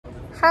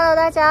Hello，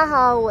 大家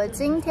好，我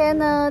今天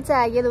呢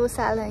在耶路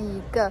撒冷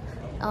一个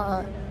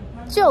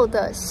旧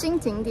的新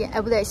景点，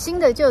不对，新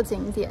的旧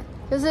景点，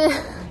就是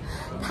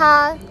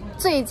它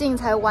最近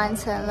才完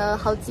成了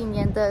好几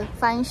年的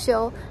翻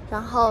修，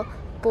然后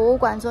博物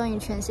馆终于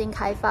全新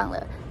开放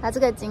了。那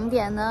这个景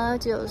点呢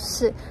就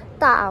是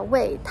大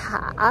卫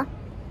塔。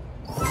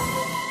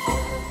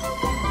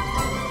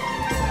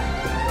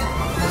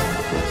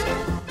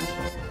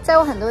在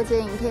我很多集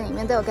影片里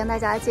面都有跟大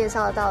家介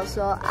绍到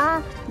说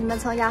啊，你们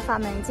从亚法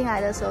门进来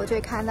的时候就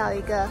会看到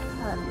一个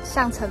很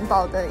像城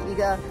堡的一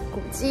个古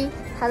迹，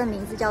它的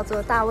名字叫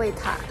做大卫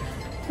塔。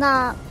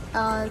那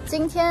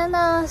今天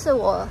呢是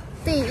我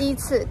第一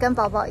次跟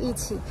宝宝一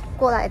起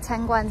过来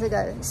参观这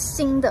个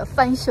新的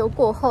翻修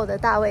过后的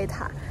大卫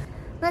塔。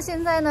那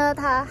现在呢，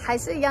它还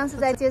是一样是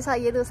在介绍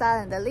耶路撒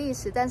冷的历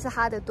史，但是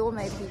它的多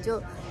媒体就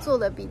做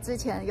得比之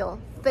前有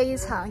非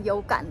常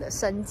有感的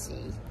升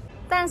级。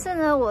但是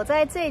呢，我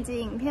在这一集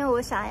影片，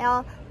我想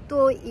要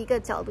多一个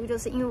角度，就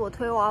是因为我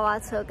推娃娃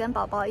车跟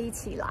宝宝一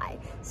起来，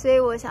所以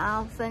我想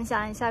要分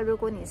享一下，如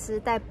果你是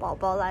带宝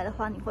宝来的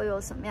话，你会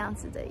有什么样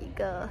子的一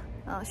个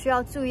需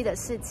要注意的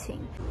事情。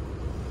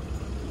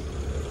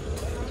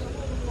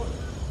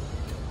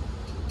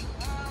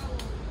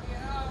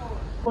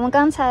我们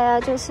刚才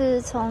啊，就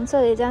是从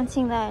这里这样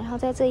进来，然后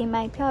在这里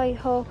买票以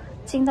后，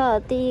进到了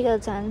第一个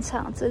展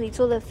场，这里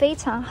做得非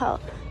常好。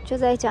就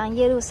在讲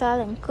耶路撒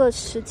冷各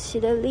时期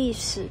的历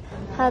史，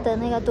它的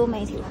那个多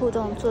媒体互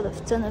动做的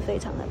真的非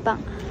常的棒。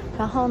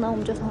然后呢，我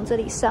们就从这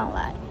里上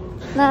来。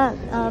那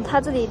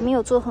它这里没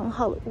有做很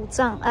好的无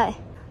障碍，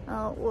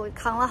我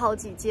扛了好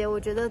几阶，我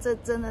觉得这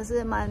真的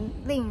是蛮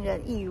令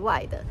人意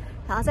外的。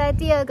然后在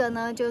第二个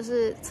呢，就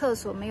是厕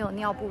所没有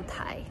尿布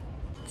台。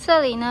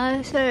这里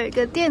呢是有一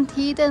个电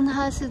梯，但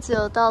它是只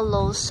有到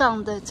楼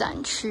上的展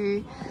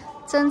区，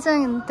真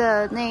正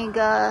的那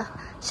个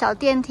小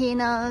电梯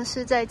呢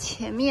是在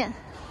前面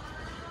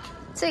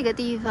这个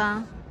地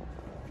方，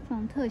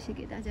放特写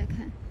给大家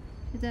看。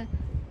就在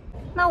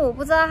那，我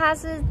不知道它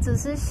是只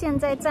是现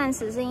在暂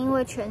时是因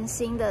为全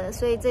新的，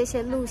所以这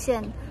些路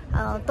线、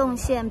动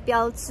线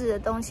标志的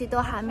东西都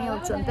还没有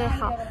准备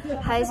好，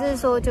还是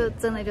说就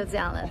真的就这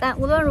样了？但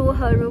无论如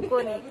何，如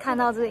果你看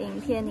到这个影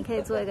片，你可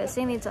以做一个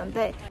心理准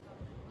备。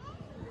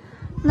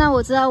那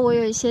我知道我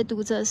有一些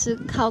读者是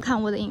靠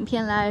看我的影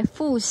片来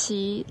复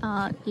习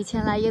以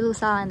前来耶路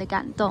撒冷的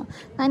感动。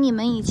那你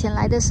们以前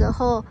来的时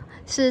候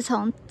是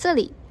从这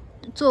里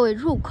作为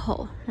入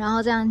口，然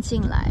后这样进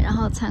来，然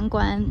后参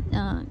观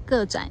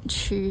各展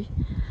区。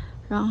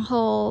然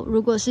后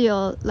如果是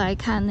有来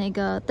看那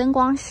个灯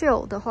光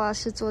秀的话，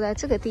是坐在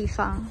这个地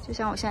方，就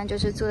像我现在就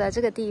是坐在这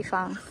个地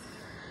方。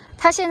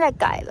它现在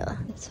改了，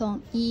从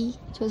1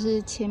就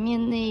是前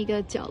面那一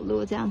个角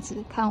落这样子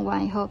看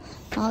完以后，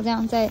然后这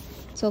样再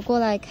走过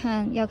来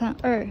看，要看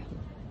2，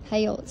还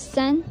有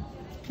3，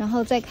然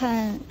后再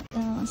看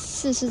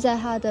4是在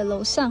它的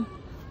楼上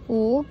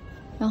，5，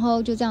然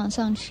后就这样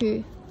上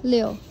去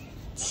6、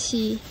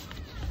7、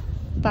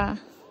8，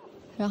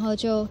然后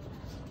就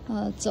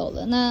走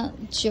了。那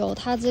9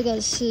它这个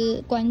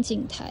是观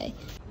景台，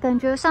感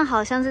觉上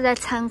好像是在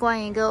参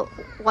观一个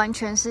完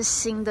全是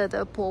新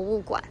的博物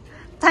馆。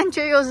但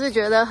却又是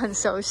觉得很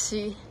熟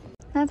悉。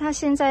那他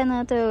现在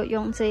呢都有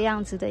用这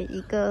样子的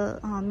一个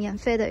免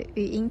费的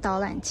语音导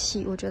览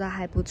器，我觉得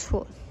还不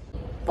错。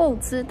不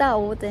知道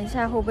我等一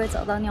下会不会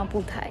找到尿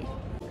布台。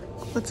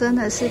我真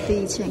的是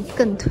比以前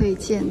更推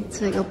荐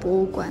这个博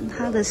物馆，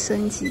它的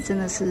升级真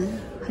的是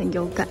很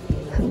有感，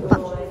很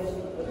棒。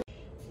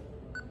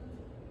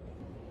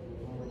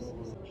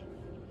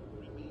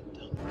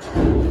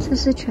这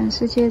是全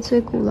世界最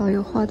古老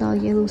有画到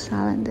耶路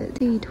撒冷的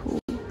地图。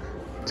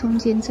中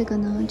间这个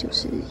呢就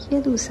是耶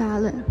路撒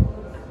冷，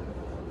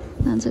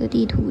那这个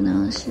地图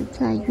呢是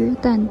在约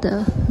旦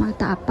的马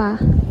达巴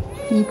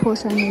尼泊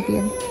山那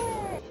边。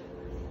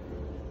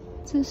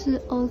这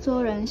是欧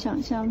洲人想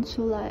象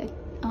出来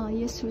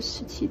耶稣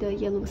时期的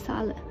耶路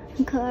撒冷，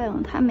很可爱哦。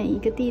它每一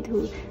个地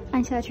图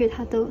按下去，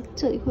它都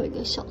这里会有一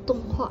个小动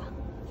画。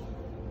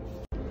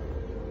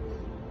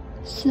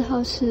4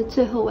号是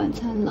最后晚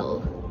餐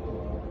楼，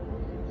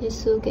耶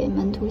稣给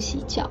门徒洗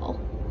脚。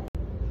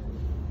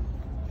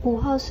5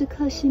号是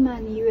克西马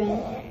尼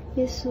园，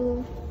耶稣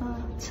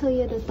彻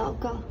夜的祷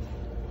告。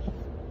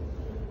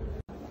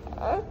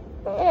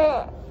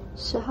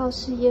10号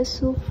是耶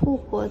稣复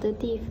活的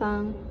地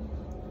方。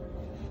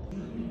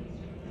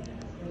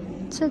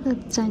这个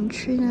展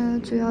区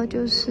呢，主要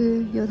就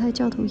是犹太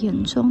教徒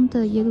眼中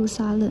的耶路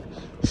撒冷，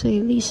所以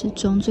历史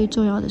中最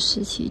重要的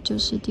时期就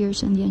是第2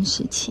圣殿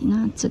时期。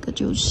那这个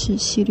就是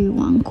希律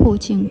王扩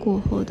建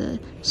过后的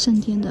圣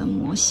殿的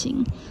模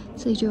型，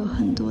这里就有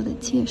很多的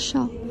介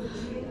绍。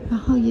然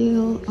后也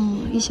有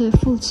一些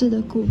复制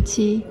的古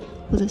迹，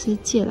或者是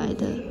借来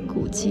的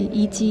古迹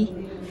遗迹。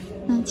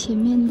那前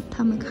面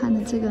他们看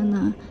的这个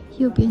呢，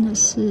右边的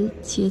是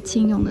洁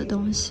净用的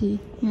东西，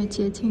因为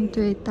洁净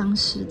对当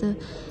时的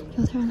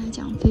犹太人来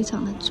讲非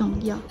常的重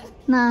要。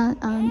那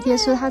耶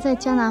稣他在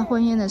迦拿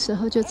婚宴的时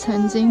候就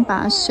曾经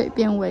把水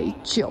变为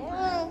酒，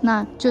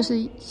那就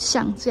是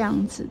像这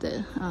样子的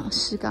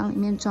石缸里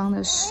面装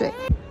的水。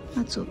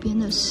那左边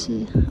的是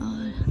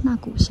纳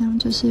骨箱，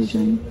就是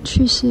人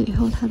去世以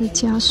后，他的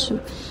家属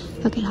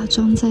要给他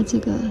装在这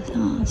个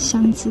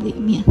箱子里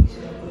面。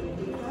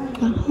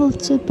然后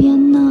这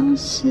边呢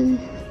是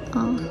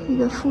一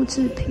个复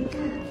制品，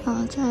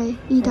在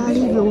意大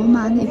利罗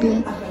马那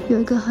边有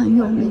一个很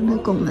有名的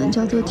拱门，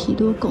叫做提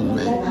多拱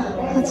门。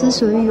它之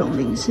所以有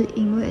名，是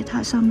因为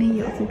它上面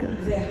有这个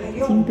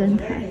金灯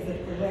台。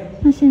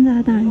那现在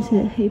它当然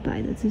是黑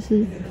白的，只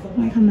是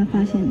他们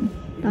发现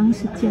当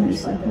时建的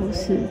时候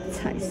是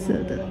彩色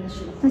的。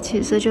那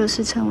其实这就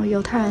是成为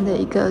犹太人的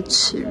一个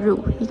耻辱，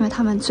因为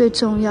他们最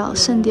重要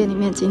圣殿里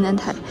面金灯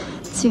台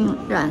竟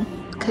然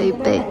可以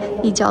被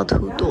异教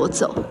徒夺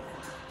走。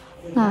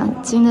那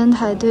金灯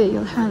台对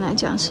犹太人来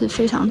讲是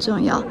非常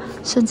重要，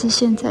甚至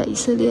现在以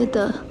色列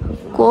的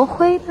国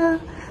徽呢，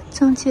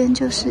中间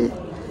就是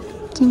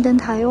金灯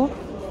台哦。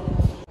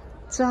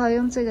只好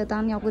用这个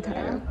当尿布台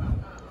了，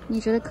你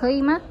觉得可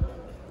以吗？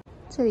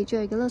这里就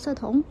有一个垃圾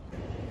桶，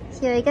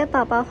有一个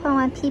宝宝换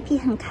完屁屁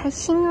很开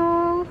心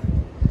哦。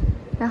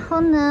然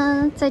后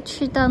呢，在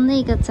去到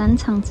那个展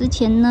场之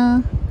前呢，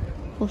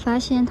我发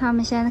现他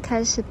们现在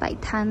开始摆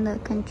摊了，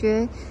感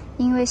觉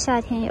因为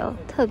夏天有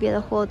特别的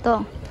活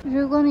动。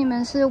如果你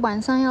们是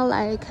晚上要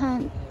来看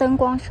灯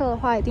光秀的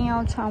话，一定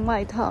要穿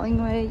外套，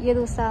因为耶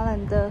路撒冷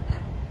的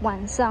晚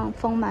上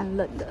风蛮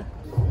冷的。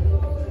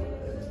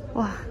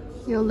哇，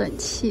有冷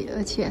气，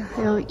而且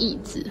还有椅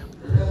子，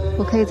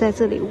我可以在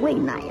这里喂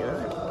奶了。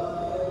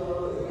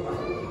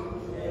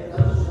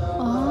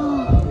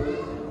哦，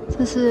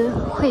这是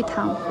会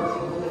堂。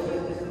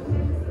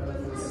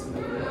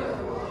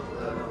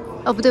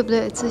哦，不对不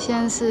对，这现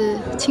在是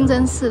清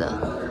真寺了。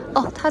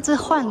哦，它这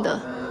换的。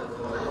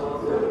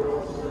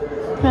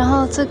然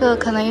后这个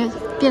可能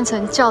变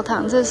成教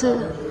堂，这是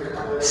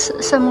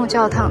圣母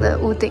教堂的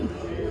屋顶。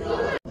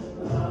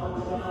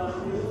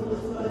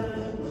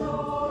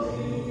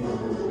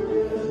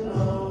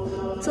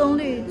棕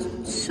榈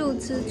树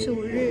之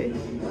主日，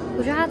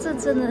我觉得他这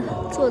真的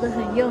做得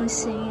很用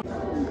心，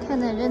看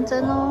得很认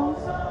真哦。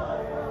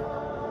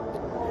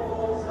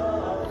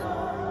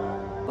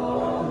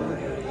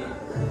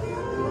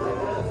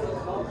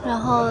然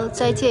后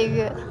斋戒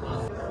月。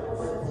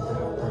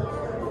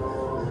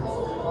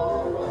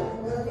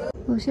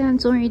我现在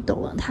终于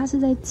懂了，他是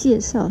在介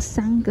绍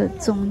3个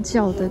宗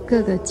教的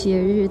各个节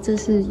日，这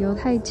是犹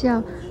太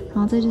教，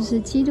然后这就是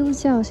基督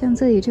教，像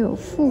这里就有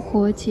复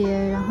活节，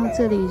然后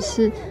这里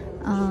是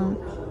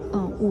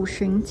五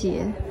旬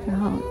节，然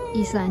后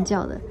伊斯兰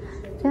教的。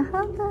然后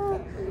呢，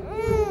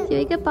有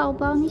一个宝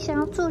宝，你想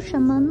要做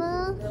什么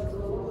呢？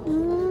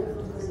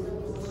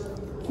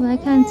我来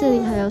看这里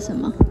还有什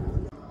么。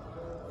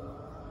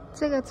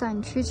这个展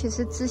区其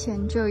实之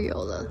前就有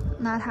了，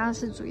那它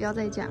是主要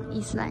在讲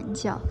伊斯兰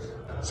教，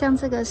像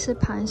这个是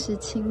磐石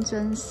清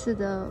真寺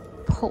的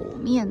剖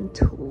面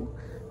图，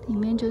里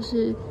面就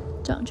是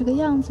长这个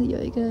样子，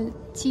有一个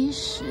基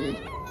石，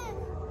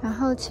然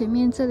后前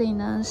面这里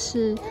呢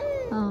是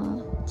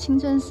清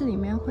真寺里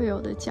面会有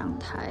的讲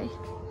台，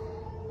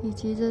以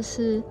及这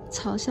是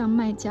朝向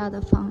麦加的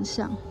方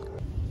向。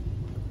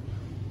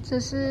这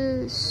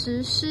是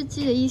10世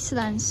纪的伊斯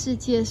兰世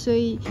界，所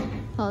以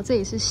这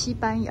里是西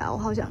班牙，我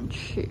好想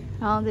去。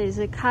然后这里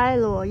是开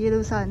罗，耶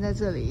路撒冷在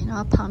这里，然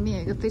后旁边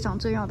有一个非常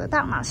重要的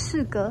大马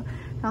士革，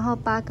然后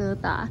巴格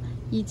达，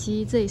以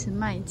及这里是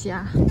麦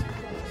加。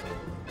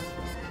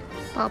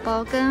宝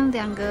宝跟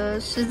2个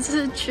十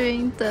字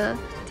军的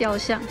雕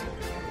像。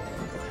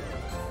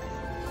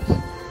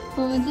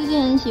我们之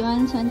前很喜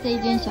欢穿这一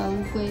件小乌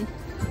龟，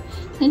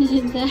但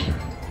现在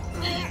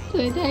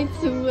腿太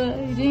粗了，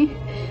已经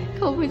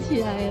扣不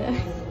起来了。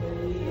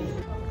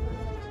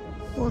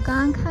我刚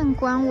刚看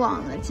官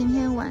网了，今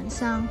天晚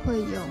上会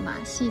有马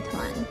戏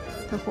团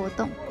的活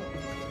动，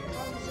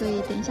所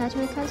以等一下就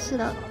会开始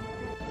了。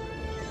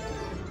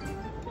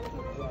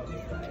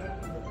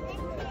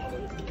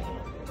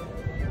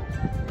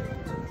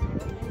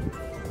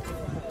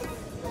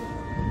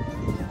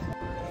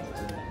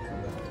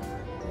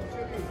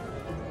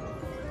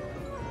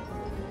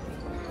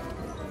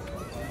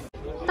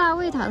大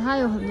卫塔它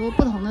有很多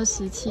不同的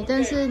时期，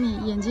但是你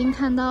眼睛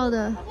看到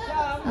的，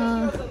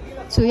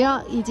主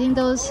要已经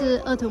都是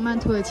鄂图曼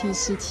土耳其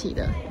时期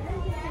的。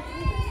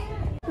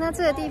那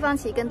这个地方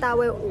其实跟大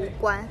卫无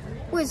关，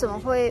为什么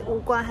会无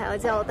关还要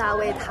叫大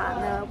卫塔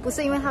呢？不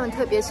是因为他们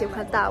特别喜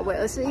欢大卫，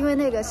而是因为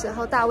那个时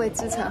候大卫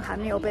之城还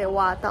没有被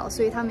挖到，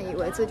所以他们以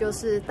为这就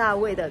是大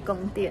卫的宫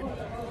殿。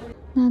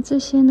那这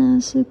些呢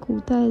是古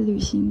代旅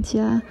行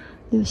家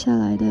留下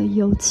来的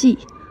游记，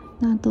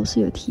那都是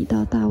有提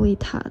到大卫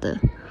塔的。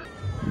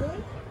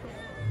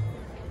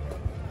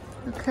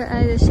有可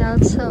爱的小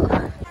丑。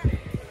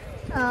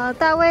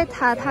大卫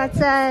塔它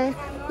在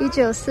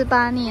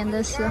1948年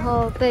的时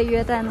候被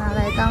约旦拿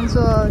来当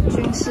做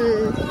军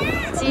事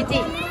基地，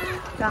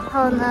然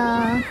后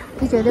呢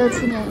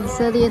，1967年以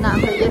色列拿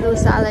回耶路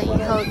撒冷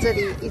以后，这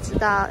里一直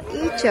到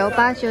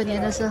1989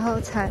年的时候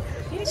才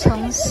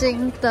重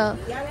新的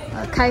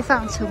开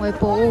放成为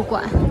博物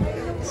馆。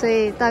所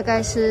以大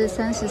概是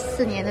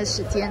34年的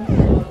时间。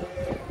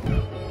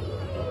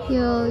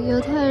有犹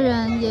太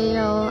人，也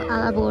有阿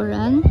拉伯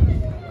人。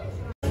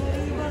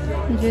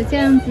我觉得这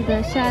样子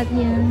的夏天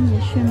也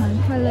是蛮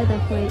快乐的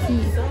回忆。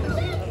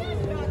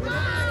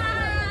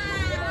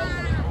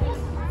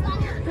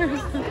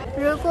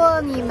如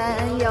果你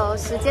们有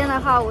时间的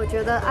话，我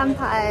觉得安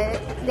排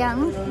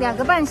2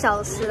个半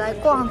小时来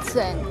逛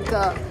整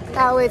个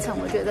大卫城，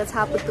我觉得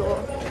差不多。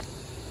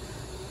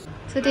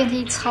这电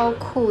梯超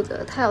酷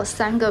的，它有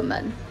3个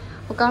门。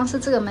我刚刚是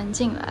这个门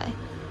进来，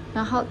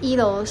然后1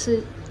楼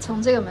是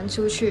从这个门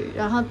出去，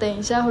然后等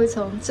一下会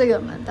从这个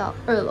门到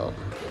2楼。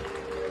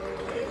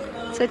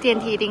这电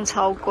梯一定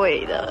超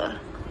贵的。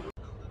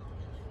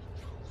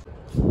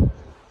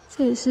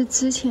这也是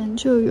之前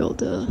就有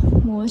的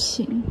模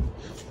型，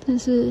但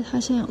是它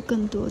现在有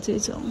更多这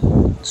种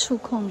触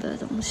控的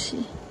东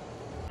西。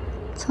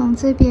从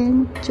这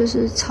边就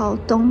是朝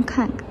东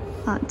看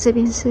啊，这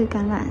边是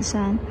橄榄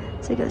山，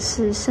这个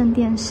是圣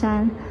殿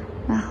山，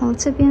然后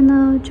这边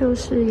呢就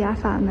是雅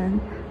法门。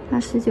那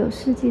19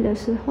世纪的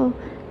时候，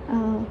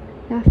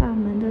雅法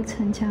门的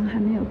城墙还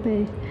没有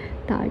被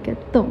打一个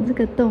洞，这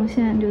个洞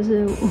现在就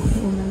是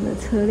我们的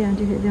车辆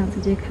就可以这样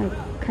直接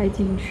开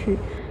进去，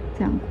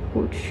这样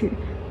过去。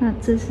那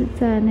这是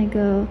在那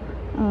个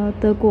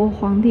德国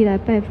皇帝来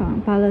拜访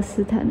巴勒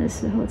斯坦的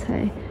时候，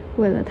才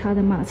为了他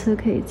的马车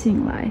可以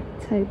进来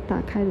才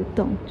打开的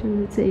洞，就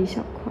是这一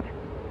小块。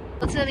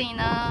这里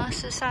呢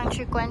是上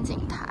去观景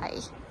台，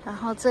然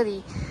后这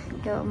里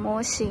有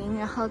模型，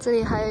然后这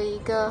里还有一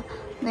个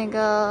那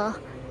个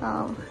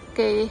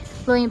给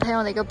轮椅朋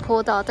友的一个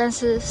坡道，但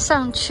是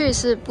上去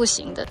是不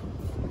行的。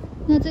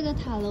那这个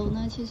塔楼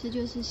呢，其实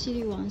就是希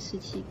律王时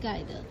期盖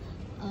的。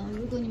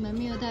如果你们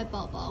没有带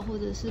宝宝，或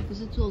者是不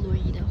是坐轮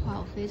椅的话，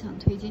我非常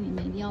推荐你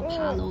们一定要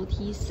爬楼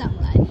梯上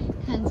来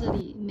看这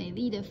里美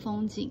丽的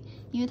风景，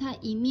因为它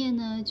一面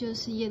呢就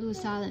是耶路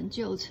撒冷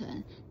旧城，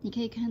你可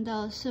以看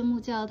到圣母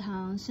教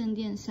堂、圣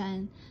殿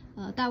山，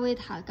大卫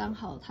塔刚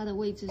好它的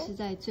位置是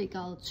在最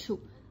高处，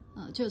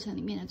旧城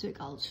里面的最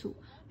高处。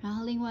然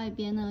后另外一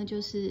边呢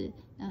就是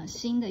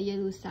新的耶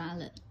路撒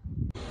冷。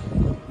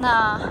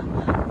那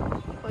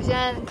我现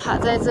在卡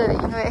在这里，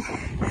因为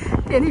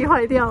电梯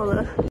坏掉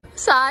了。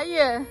傻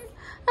眼！然后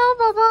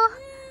爸爸，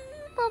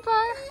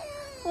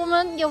我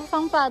们有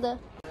方法的。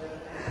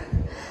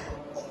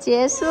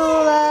结束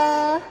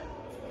了。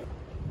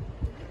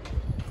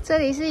这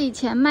里是以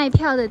前卖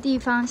票的地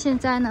方，现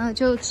在呢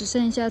就只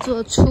剩下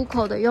做出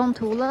口的用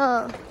途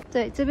了。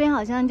对，这边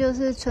好像就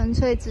是纯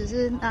粹只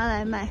是拿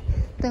来买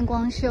灯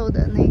光秀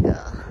的那个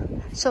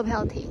售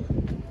票亭，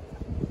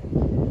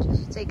就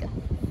是这个。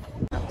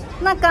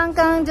那刚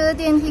刚就是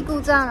电梯故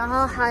障，然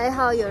后还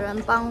好有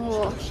人帮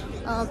我，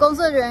工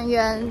作人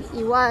员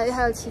以外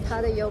还有其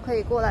他的游客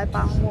也过来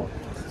帮我，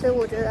所以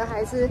我觉得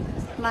还是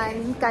蛮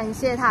感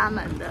谢他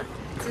们的。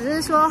只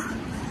是说，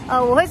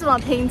我会怎么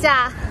评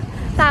价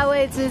大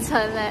卫之城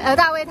嘞？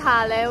大卫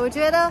塔嘞？我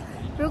觉得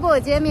如果我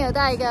今天没有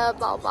带一个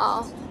宝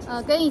宝，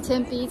跟以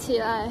前比起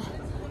来，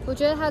我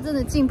觉得他真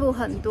的进步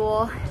很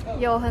多，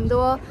有很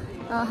多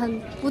很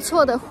不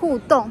错的互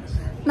动。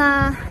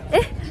那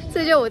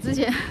这就我之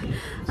前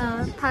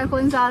拍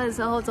婚纱的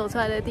时候走出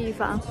来的地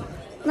方。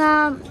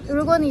那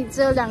如果你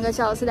只有2个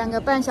小时、2个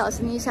半小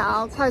时，你想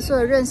要快速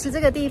的认识这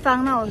个地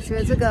方，那我觉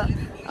得这个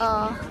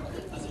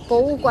博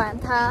物馆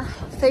它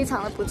非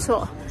常的不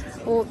错。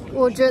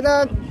我觉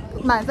得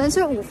满分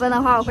是5分的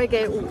话，我会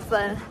给5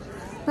分。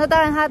那当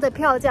然它的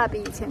票价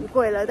比以前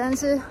贵了，但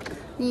是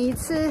你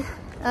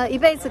一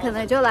辈子可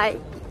能就来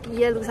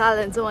耶路撒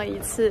冷这么一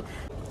次，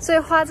所以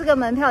花这个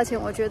门票钱，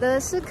我觉得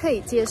是可以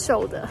接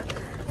受的。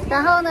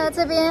然后呢，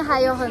这边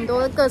还有很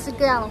多各式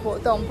各样的活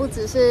动，不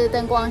只是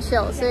灯光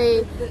秀，所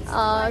以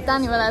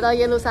当你们来到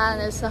耶路撒冷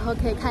的时候，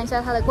可以看一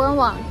下它的官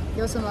网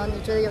有什么你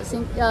觉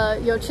得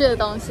有趣的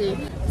东西。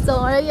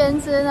总而言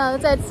之呢，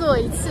再做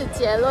一次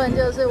结论，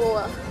就是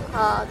我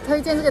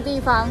推荐这个地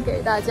方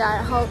给大家，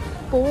然后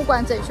博物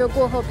馆整修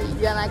过后比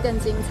原来更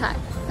精彩。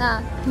那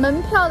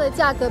门票的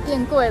价格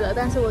变贵了，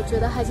但是我觉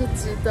得还是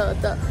值得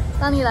的。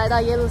当你来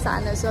到耶路撒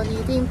冷的时候，你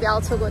一定不要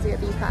错过这个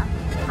地方。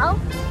好，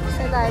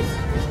拜拜。